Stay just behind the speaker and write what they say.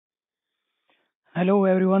Hello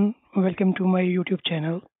everyone, welcome to my YouTube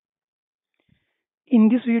channel. In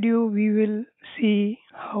this video, we will see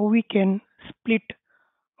how we can split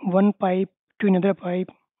one pipe to another pipe,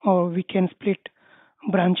 or we can split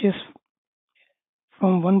branches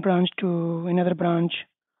from one branch to another branch,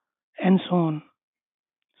 and so on.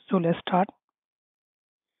 So let's start.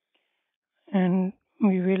 And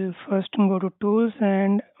we will first go to tools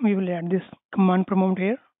and we will add this command prompt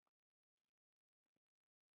here.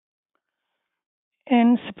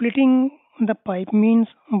 And splitting the pipe means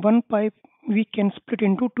one pipe we can split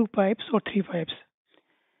into two pipes or three pipes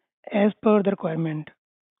as per the requirement.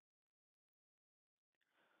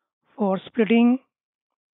 For splitting,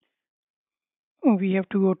 we have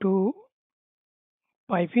to go to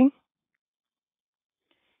piping,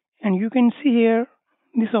 and you can see here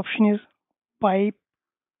this option is pipe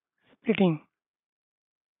splitting.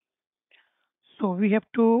 So we have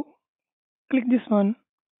to click this one,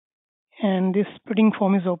 and this splitting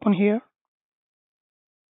form is open here.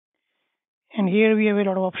 And here we have a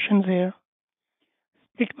lot of options here: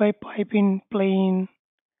 split by pipe in plane,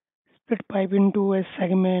 split pipe into a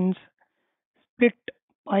segments, split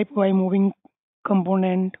pipe by moving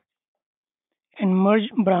component, and merge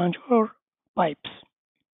branch or pipes.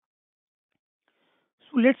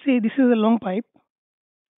 So let's say this is a long pipe.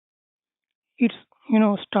 It's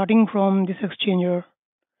starting from this exchanger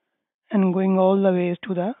and going all the way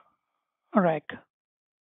to the rack.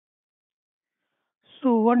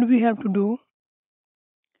 So what we have to do,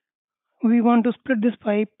 we want to split this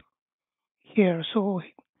pipe here. So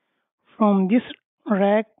from this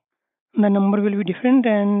rack, the number will be different,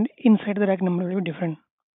 and inside the rack number will be different.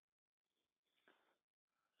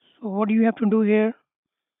 So what you have to do here,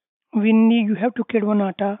 you have to create one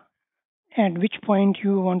ATA at which point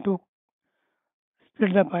you want to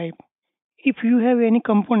split the pipe. If you have any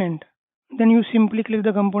component, then you simply click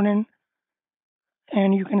the component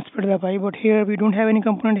and you can split the pipe. But here we don't have any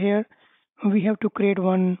component here. We have to create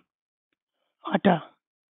one ATA.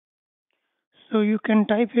 So you can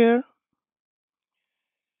type here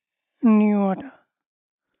new ATA.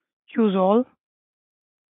 Choose all.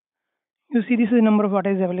 You see this is the number of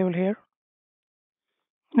ATA is available here.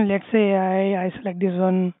 Let's say I select this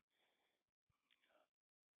one,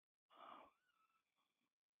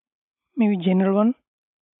 maybe general one.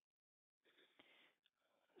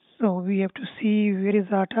 So we have to see where is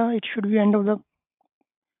ATA. It should be end of the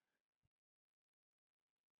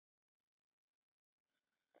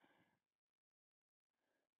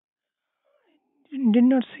did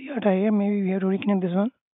not see ATA here. Maybe we have to reconnect this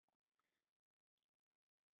one.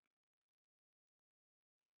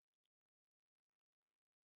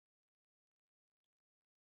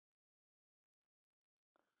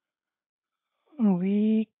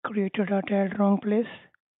 We created ATA at wrong place.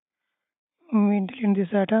 We delete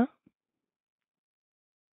this ATA.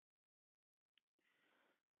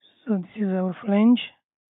 So this is our flange.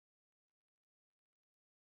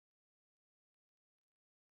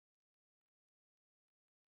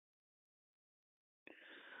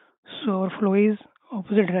 So our flow is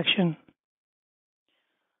opposite direction.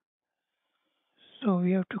 So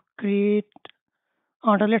we have to create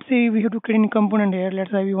ATA. Let's say we have to create a component here.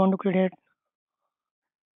 Let's say we want to create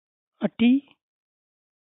a T.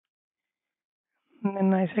 And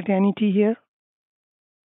then I set any T here.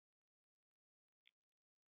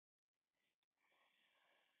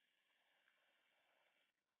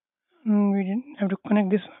 We didn't have to connect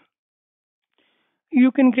this one.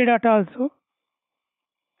 You can create ATA also.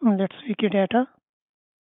 Let's create ATA.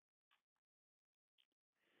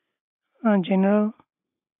 General.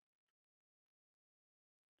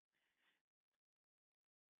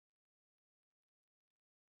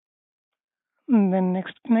 And then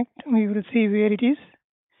next connect. We will see where it is.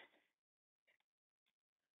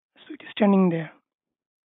 So it is standing there.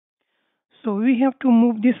 So we have to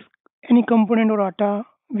move this any component or ATA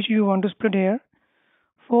which you want to split here.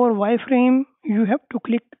 For wireframe, you have to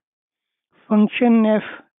click function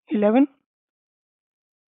F11.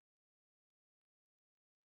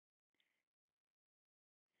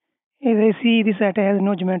 As I see, this ATA has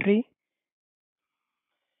no geometry.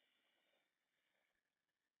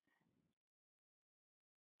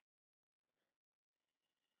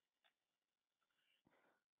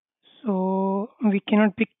 So we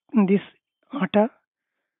cannot pick this ATA.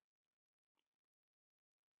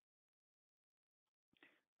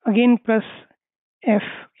 Again, press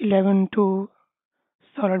F11 to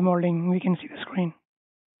solid modeling. We can see the screen.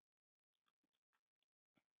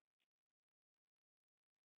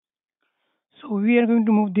 So we are going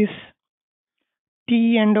to move this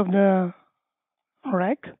T end of the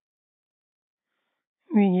rack.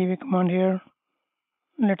 We give a command here.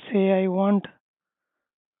 Let's say I want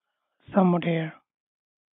somewhat here.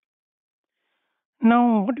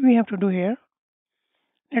 Now what we have to do here,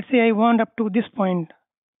 let's say I want up to this point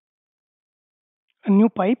a new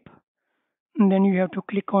pipe, and then you have to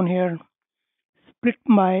click on here split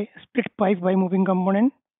pipe by moving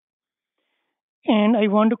component, and I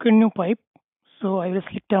want to create new pipe, so I will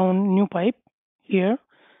click down new pipe here,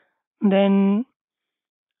 then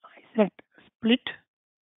I set split,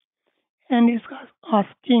 and it's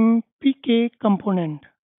asking PK component.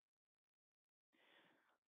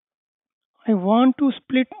 I want to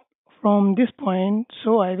split from this point,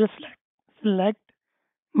 so I will select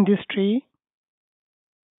this tree.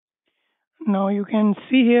 Now you can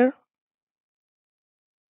see here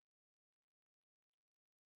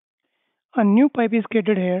a new pipe is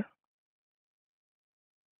created here.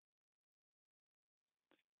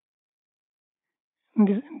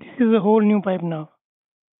 This is a whole new pipe now.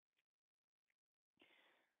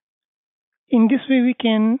 In this way, we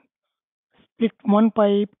can split one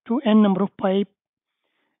pipe to n number of pipe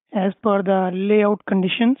as per the layout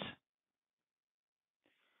conditions.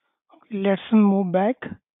 Okay, let's move back.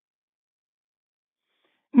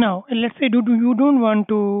 Now, let's say you don't want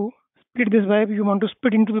to split this pipe, you want to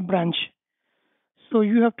split into the branch. So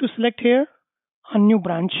you have to select here a new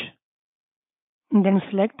branch, and then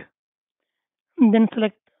select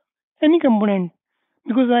any component.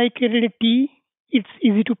 Because I created a T, it's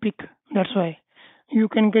easy to pick. That's why you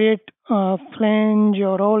can create a flange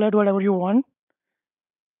or outlet, whatever you want.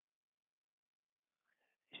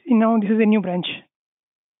 See, now this is a new branch.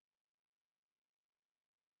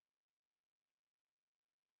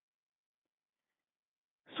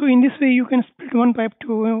 So in this way, you can split one pipe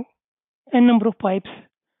to n number of pipes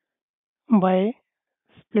by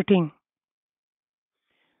splitting.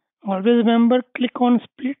 Always remember, click on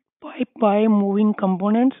split pipe by moving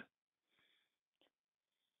components.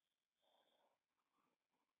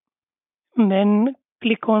 And then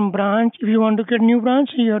click on branch. If you want to get new branch,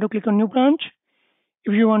 you have to click on new branch.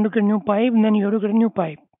 If you want to get new pipe, then you have to get a new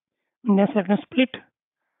pipe. And then select split.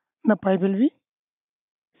 The pipe will be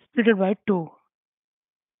splitted by 2.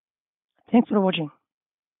 Thanks for watching.